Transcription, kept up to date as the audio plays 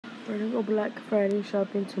We're gonna go Black Friday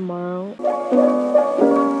shopping tomorrow. The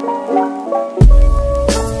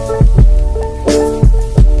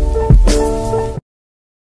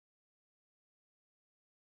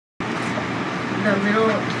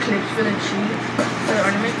little clips for the tree, for the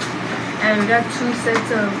ornaments, and we got 2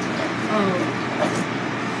 sets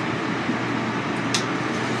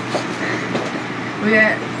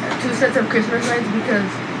of Christmas lights because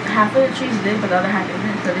half of the trees did, but the other half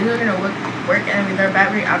didn't. So these are gonna work, and they're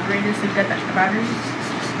battery operated, so you got the batteries.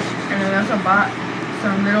 And then we also bought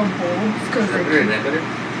some little bulbs because they're cheap.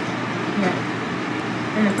 Yeah,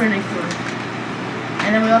 and they put it next to them. And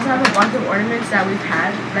then we also have a bunch of ornaments that we've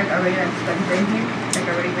had, like already that's been here, like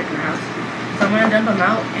already been in the house. So I'm gonna dump them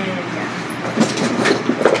out, and yeah.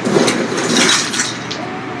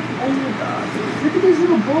 Oh my god, look at these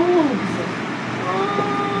little bulbs.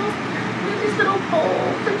 Oh, look at these little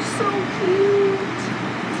bulbs. They're so cute.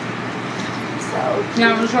 So cute.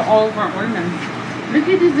 Yeah, those are all of our ornaments. Look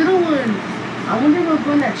at these little ones. I wonder if we'll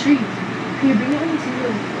go in that tree. Can you bring it and see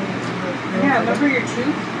those? Yeah, look for your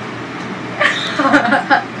tooth.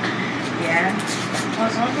 Yeah. I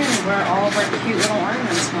was wondering where all of our cute little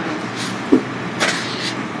ornaments went.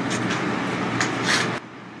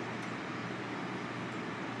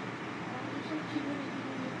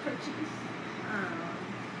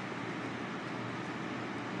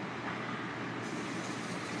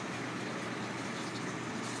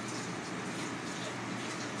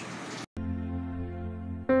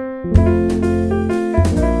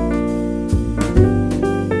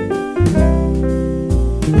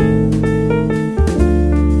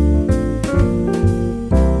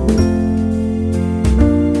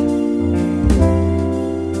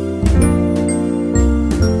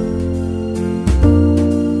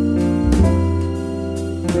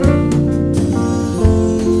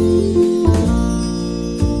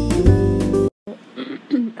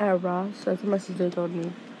 At Ross, that's what my sister told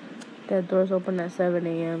me. That doors open at 7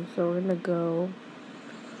 a.m. So we're gonna go.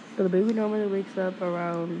 So the baby normally wakes up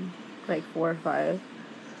around like 4 or 5.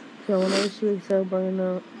 So whenever she wakes up, we're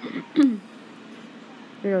gonna,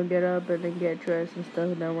 get up and then get dressed and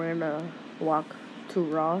stuff. And then we're gonna walk to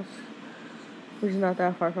Ross, which is not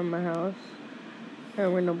that far from my house.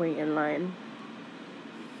 And we're gonna wait in line.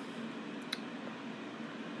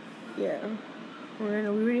 Yeah. We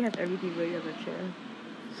already have everything ready on the chair.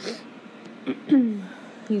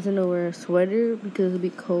 He's gonna wear a sweater because it'll be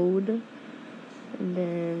cold, and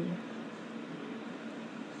then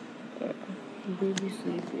yeah, baby's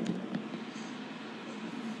sleeping.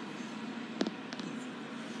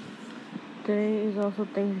 Today is also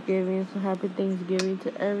Thanksgiving, so happy Thanksgiving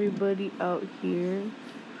to everybody out here.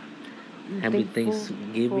 Happy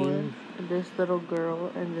Thanksgiving. For this little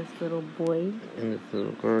girl and this little boy. And this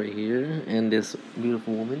little girl right here. And this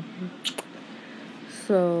beautiful woman.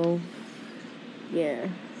 So, yeah.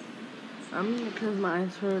 I'm gonna close my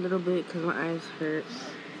eyes for a little bit because my eyes hurt.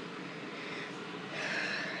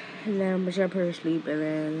 And then I'm gonna try to put her to sleep and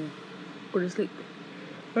then go to sleep.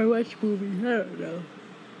 Or watch movies. I don't know.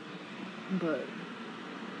 But,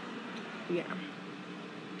 yeah.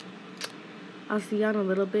 I'll see y'all in a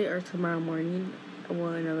little bit or tomorrow morning.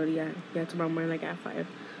 Well, yeah, tomorrow morning, like at 5.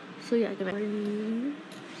 So, yeah, good morning.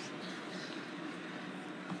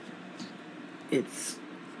 It's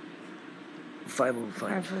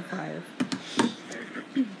 5:05. 5:05.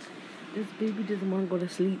 This baby doesn't want to go to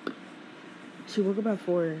sleep. She woke up at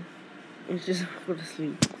 4. And she just want to go to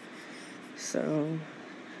sleep. So,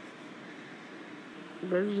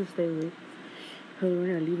 better just stay awake. Because we're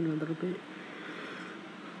going to leave in a little bit.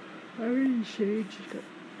 I already changed it.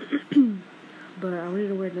 But I wanted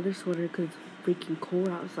to wear another sweater because it's freaking cold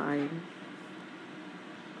outside.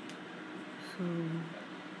 So,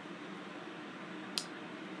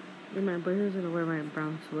 and my brother's gonna wear my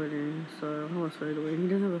brown sweater, so I don't have a sweater to wear. He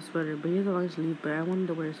doesn't have a sweater, but he has a long sleeve. But I wanted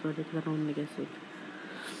to wear a sweater because I don't want to get sick.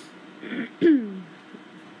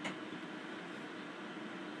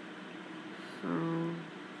 So,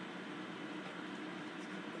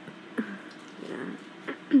 yeah.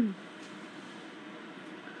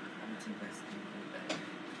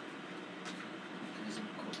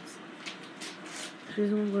 She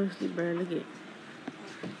doesn't want to go to sleep, bro. Look at it.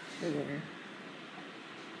 Look at her.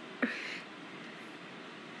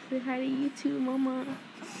 Say hi to you too, Mama.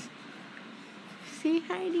 Say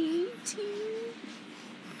hi to you too.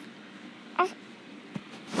 Oh.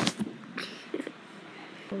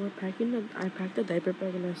 I packed the diaper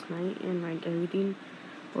bag last night and like everything.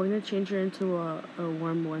 We're gonna change her into a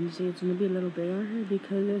warm onesie. It's gonna be a little big on her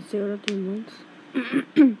because it's 0 to 3 months.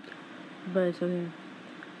 But it's okay.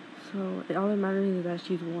 So all that matters is that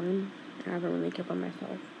she's warm and I don't really care about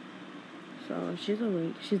myself. So So she's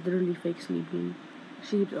awake. She's literally fake sleeping.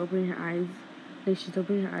 She keeps opening her eyes. Like she's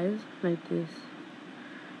opening her eyes like this.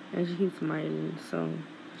 And she keeps smiling. So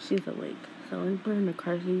she's awake. So I'm put her in the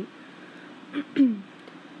car seat.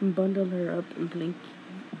 Bundle her up in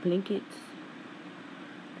blankets.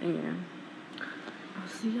 And yeah. I'll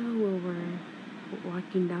see y'all when we're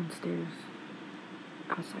walking downstairs.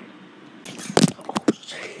 Outside. Oh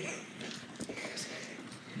shit.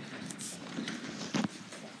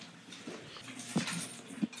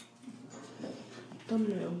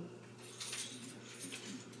 Thumbnail.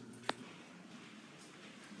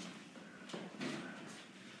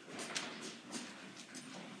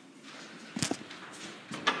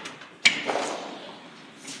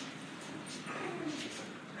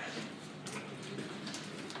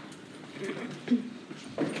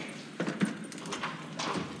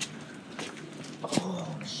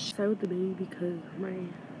 Side with the baby because my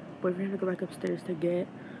boyfriend had to go back upstairs to get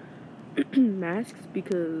masks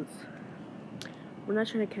because we're not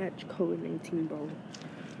trying to catch COVID-19, bro.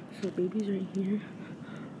 So baby's right here.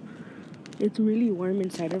 It's really warm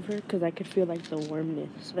inside of her because I could feel like the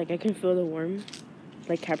warmness. Like I can feel the warmth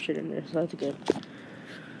like captured in there. So that's good.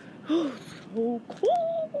 Oh, so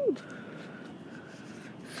cold.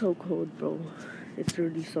 So cold, bro. It's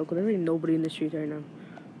really so cold. There's like nobody in the streets right now.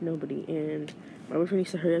 Nobody. And my boyfriend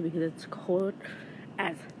needs to hurry up because it's cold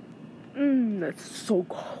as that's so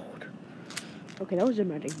cold. Okay, that was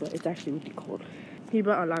dramatic, but it's actually really cold. He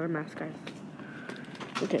brought a lot of masks, guys.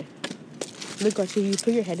 Okay. Look, guys, if you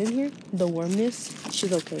put your head in here, the warmness,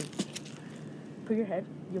 she's okay. Put your head,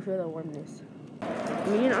 you'll feel the warmness.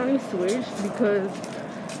 Me and Ani switched because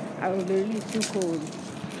I was literally too cold.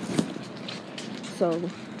 So,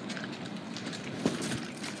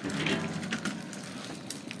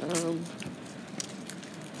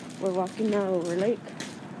 we're walking now. We're like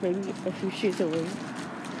maybe a few streets away.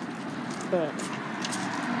 But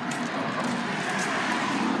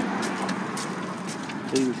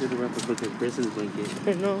Hey, we should have wrapped a fucking Christmas blanket.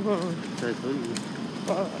 I know, huh? So I told you.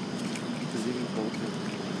 It's really cold.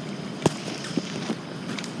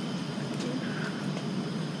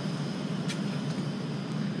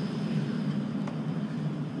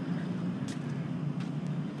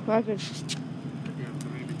 Okay.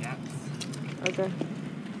 The gaps. Okay.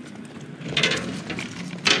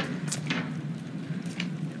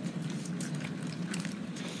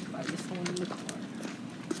 I just want to look.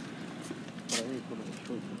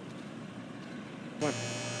 What?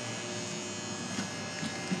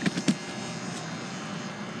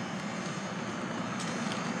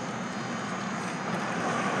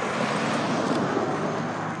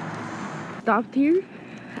 Stopped here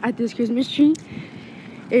at this Christmas tree.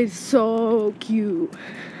 It's so cute.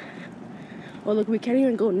 Oh look, we can't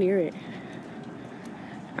even go near it.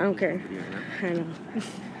 I don't care. I know.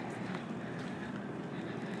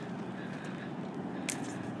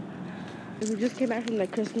 We just came back from the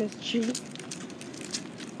Christmas tree.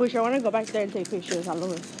 Which I want to go back there and take pictures all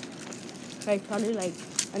over. Like probably like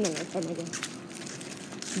I don't know, time ago.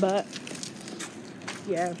 But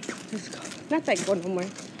yeah, it's not that cold no more.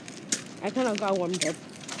 I kind of got warmed up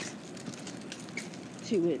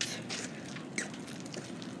to it.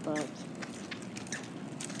 But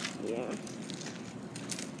yeah,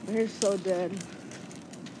 my hair's so dead.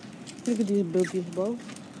 Look at these boobies, bro.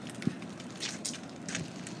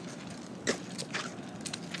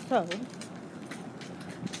 So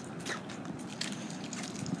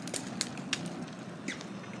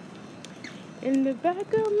in the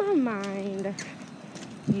back of my mind,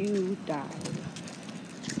 you died.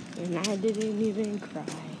 And I didn't even cry.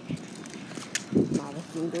 Not a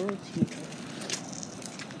single tear.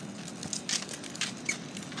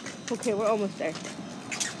 Okay, we're almost there.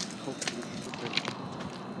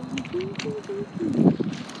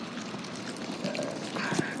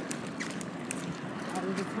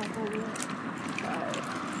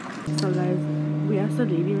 So guys, we asked the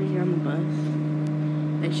lady right here on the bus.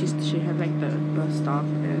 And she had like the bus stop,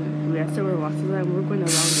 and we asked her where Ross is at, and we're going the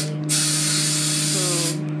wrong way. So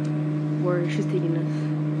she's taking us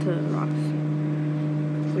to Ross,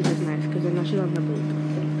 which is nice because I know she's on her break.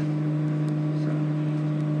 So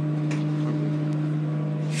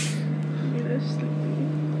I'm just sleepy.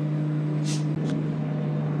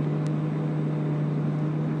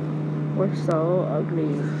 We're so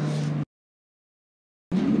ugly.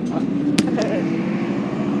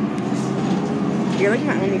 You're like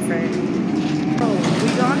my only friend. Oh, we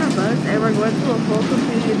got on a bus and we're going to a full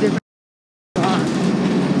completely different spot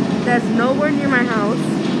that's nowhere near my house.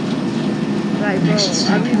 Like, bro,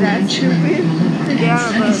 I mean that stupid to get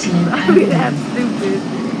on a bus. I mean that stupid.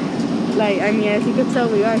 Like, I mean, as you can tell,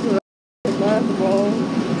 we are to the bus, bro.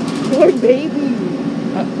 Poor baby.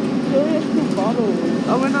 She only has 2 bottles.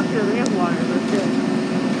 Oh, we're not sure. We have water, but still.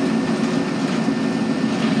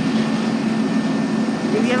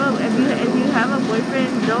 If you have a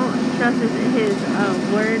boyfriend, don't trust his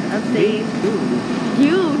word of saying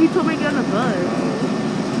you. He told me to get on the bus.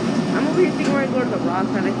 I'm over here thinking we're gonna go to the Ross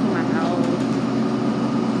right next to my house.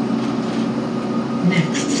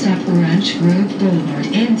 Next stop, Ranch Grove Boulevard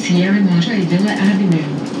and Sierra Madre Villa Avenue.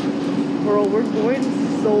 Bro, we're going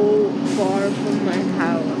so far from my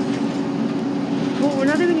house. Well, we're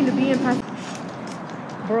not even gonna be in past.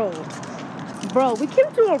 Bro, we came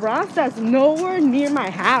to a Ross that's nowhere near my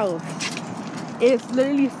house. It's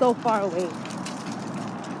literally so far away.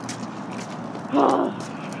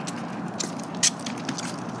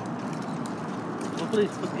 Hopefully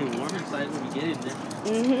it's fucking warm inside when we get in there.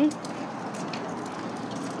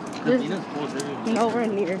 There's Nina's cold, really. nowhere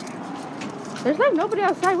near. There's like nobody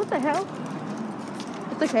outside. What the hell?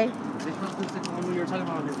 It's okay. They felt this like when you were talking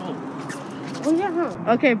about on your phone. Oh yeah,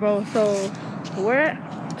 huh? Okay, bro. So we're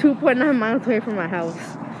 2.9 miles away from my house.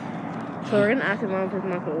 So we're gonna ask my mom if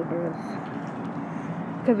mom can Uber us.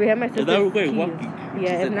 Cause we have my sister's If not, we're going keys. walking.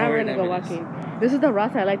 Yeah, if not, we're gonna go walking. This is the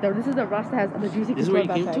Ross I like though. This is the Ross that has the juicy. This is where you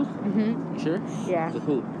came to? Mm-hmm. You sure? Yeah. With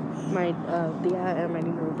who? My Tia and my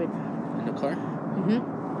Nina Rubin. In the car? Mm-hmm.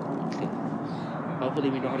 Okay. Hopefully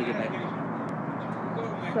we know how to get back.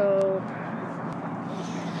 So.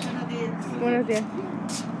 Buenos días.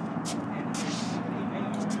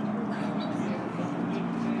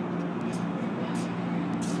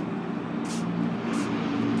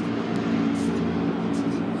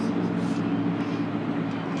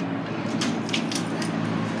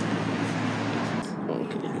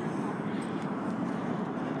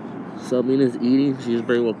 So Mina's eating. She just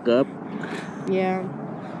barely woke up. Yeah.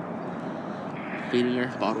 Feeding her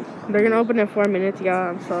bottle. They're gonna open in 4 minutes, y'all.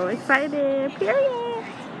 I'm so excited. Period.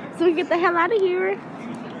 So we get the hell out of here.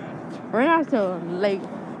 We're gonna have to, like,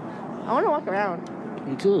 I wanna walk around.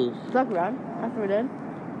 Me too. Let's walk around after we're done.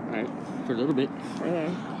 Alright. For a little bit.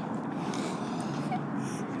 Okay.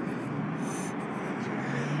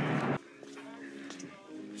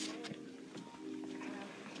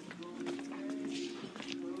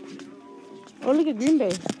 Oh, look at Green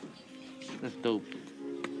Bay. That's dope.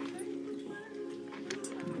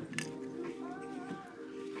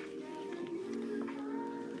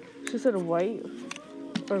 She said white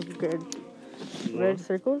or good. Red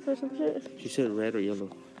circles or some shit. She said red or yellow.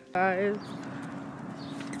 Guys,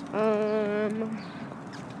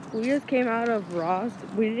 we just came out of Ross.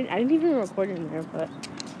 I didn't even record in there, but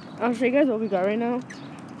I'll show you guys what we got right now.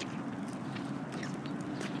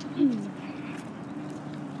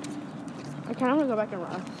 I kind of want to go back in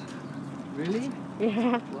Ross. Really?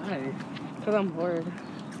 Yeah. Why? Because I'm bored.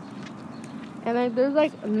 And like, there's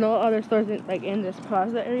like no other stores in this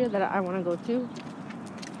plaza area that I want to go to.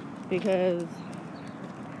 Because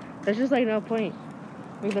there's just like no point.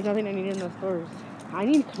 Because there's nothing I need in those stores. I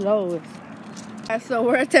need clothes. So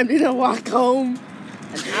we're attempting to walk home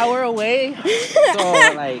An hour away?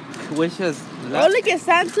 So, like, which is Oh, look at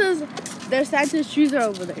Santa's. There's Santa's shoes are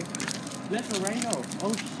over there. Left or right now?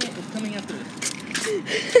 Oh shit, it's coming after us.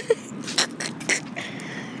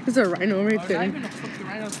 There's a rhino right Not there. even a fucking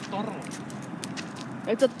rhino, it's a toro.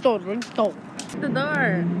 It's a torrento. The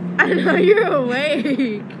door. I know you're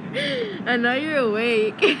awake. I know you're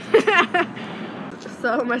awake.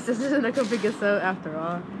 So my sister's gonna come pick us up after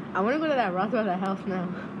all. I wanna go to that Ross by the house now.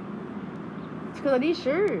 It's because of these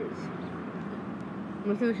shirts.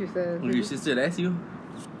 Let's see what she says. Will your sister ask you?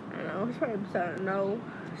 I know, she's probably saying no.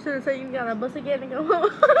 Should have said you can get on the bus again and go home.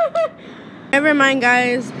 Never mind,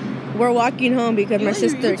 guys. We're walking home because my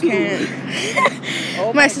sister can't.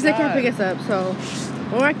 Oh my sister can't pick us up, so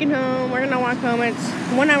we're walking home. We're gonna walk home. It's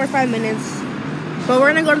 1 hour 5 minutes. But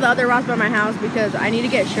we're gonna go to the other Ross by my house because I need to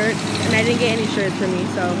get shirts and I didn't get any shirts for me,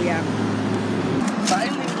 so yeah.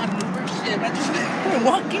 Finally on the first shit. We're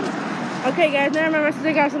walking. Okay, guys, never mind. My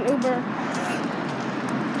sister got some Uber.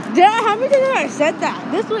 Yeah, how many times have I said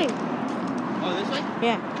that? This way. Oh, this way?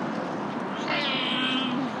 Yeah.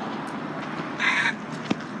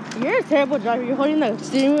 You're a terrible driver. You're holding the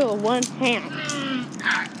steering wheel with one hand.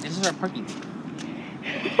 This is our parking.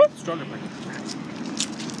 Stroller parking.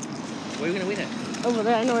 Where are we gonna wait at? Over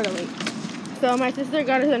there, I know where to wait. So my sister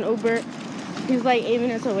got us an Uber. He's like 8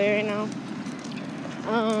 minutes away right now.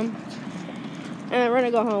 And then we're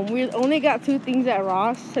gonna go home. We only got 2 things at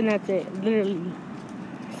Ross, and that's it, literally.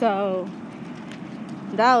 So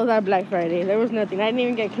that was our Black Friday. There was nothing. I didn't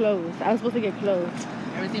even get clothes. I was supposed to get clothes.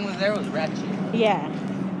 Everything was there was ratchet. Yeah.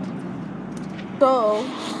 So,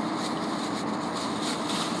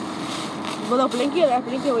 well, the blanket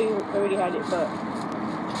we already had it, but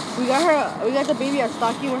We got the baby a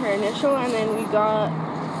stocking with her initial, and then we got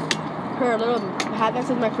her a little hat that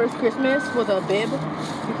says my first Christmas with a bib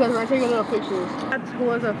because we're taking little pictures. That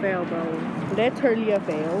was a fail, bro. Literally a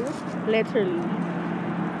fail. Literally.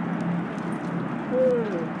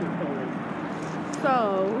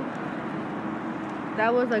 So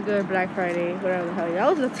that was a good Black Friday, whatever the hell.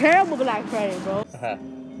 That was a terrible Black Friday, bro.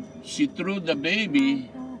 She threw the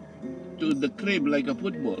baby to the crib like a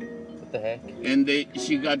football. What the heck? And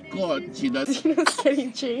she got caught. She does. She was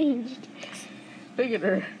getting changed. Look at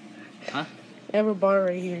her. Huh? I have a bar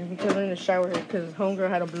right here because I'm in the shower because homegirl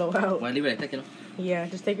had a blowout. Why leave it like that, you know? Yeah,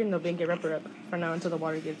 just take her in the blanket, wrap her up for now until the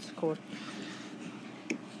water gets cold.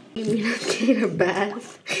 You need to take a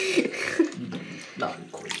bath. No.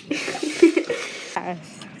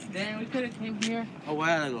 Damn, we could have came here a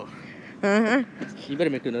while ago. Uh-huh. You better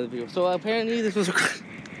make another video. So apparently this was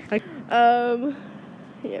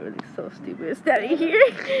yeah, but it's so stupid standing here.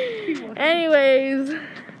 Anyways,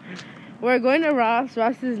 we're going to Ross.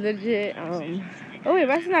 Ross is legit. Oh wait,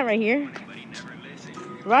 Ross is not right here.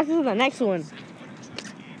 Ross is the next one.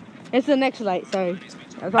 It's the next light. Sorry,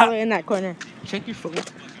 that's all the way in that corner. check your phone. It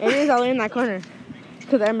is all the way in that corner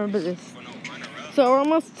because I remember this. So we're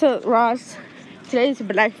almost to Ross. Today's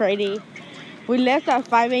Black Friday. We left at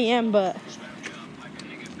 5 a.m. but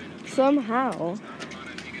somehow,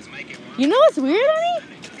 you know what's weird, honey?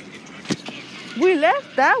 We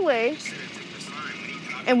left that way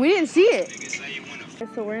and we didn't see it.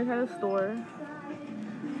 So we're inside the store.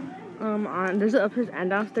 There's an upstairs and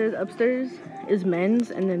downstairs. Upstairs is men's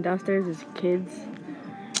and then downstairs is kids.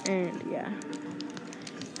 And yeah,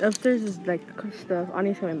 upstairs is like stuff.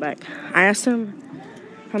 Ani's coming back. I asked him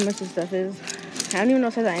how much the stuff is. I don't even know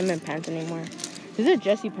if it says I'm in pants anymore. These are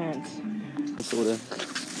Jessie pants. Soda.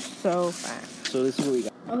 So fat. So this is what we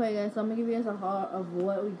got. Okay guys, so I'm gonna give you guys a haul of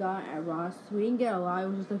what we got at Ross. We didn't get a lot, it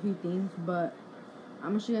was just a few things, but I'm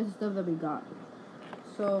gonna show you guys the stuff that we got.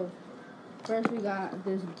 So first we got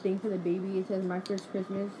this thing for the baby. It says my first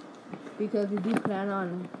Christmas because we do plan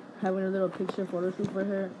on having a little picture photo shoot for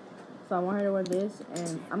her. So I want her to wear this,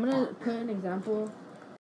 and I'm gonna put an example.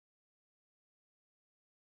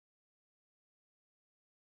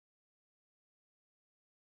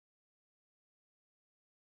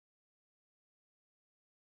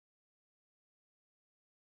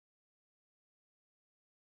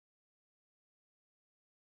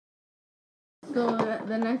 So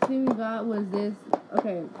the next thing we got was this.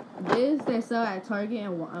 Okay, this they sell at Target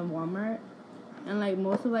and Walmart, and like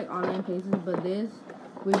most of like online places. But this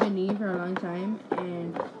we've been needing for a long time,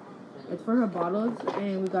 and it's for her bottles,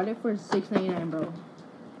 and we got it for $6.99, bro.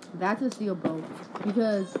 That's a steal, bro.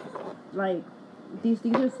 Because like these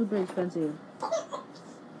things are super expensive. Can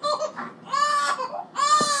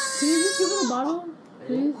you just give her a bottle,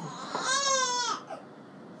 please?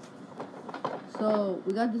 So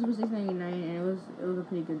we got this for $6.99 and it was a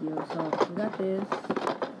pretty good deal. So we got this.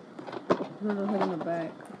 There's a hood in the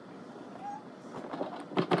back.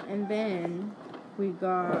 And then we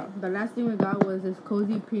got the last thing we got was this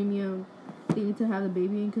cozy premium thing to have the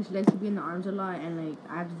baby in because she likes to be in the arms a lot, and like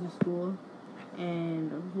I have to do school.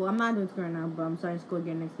 And well, I'm not doing school right now, but I'm starting school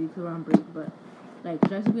again next week because we're on break. But like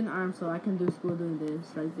she likes to be in the arms, so I can do school doing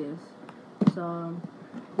this like this. So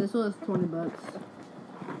this was $20.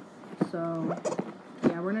 So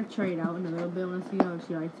yeah, we're gonna try it out in a little bit. I wanna see how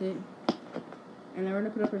she likes it. And then we're gonna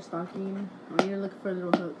put up her stocking. I need to look for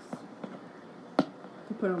little hooks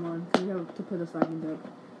to put them on, because we have to put the stockings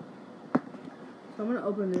up. So I'm gonna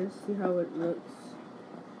open this, see how it looks.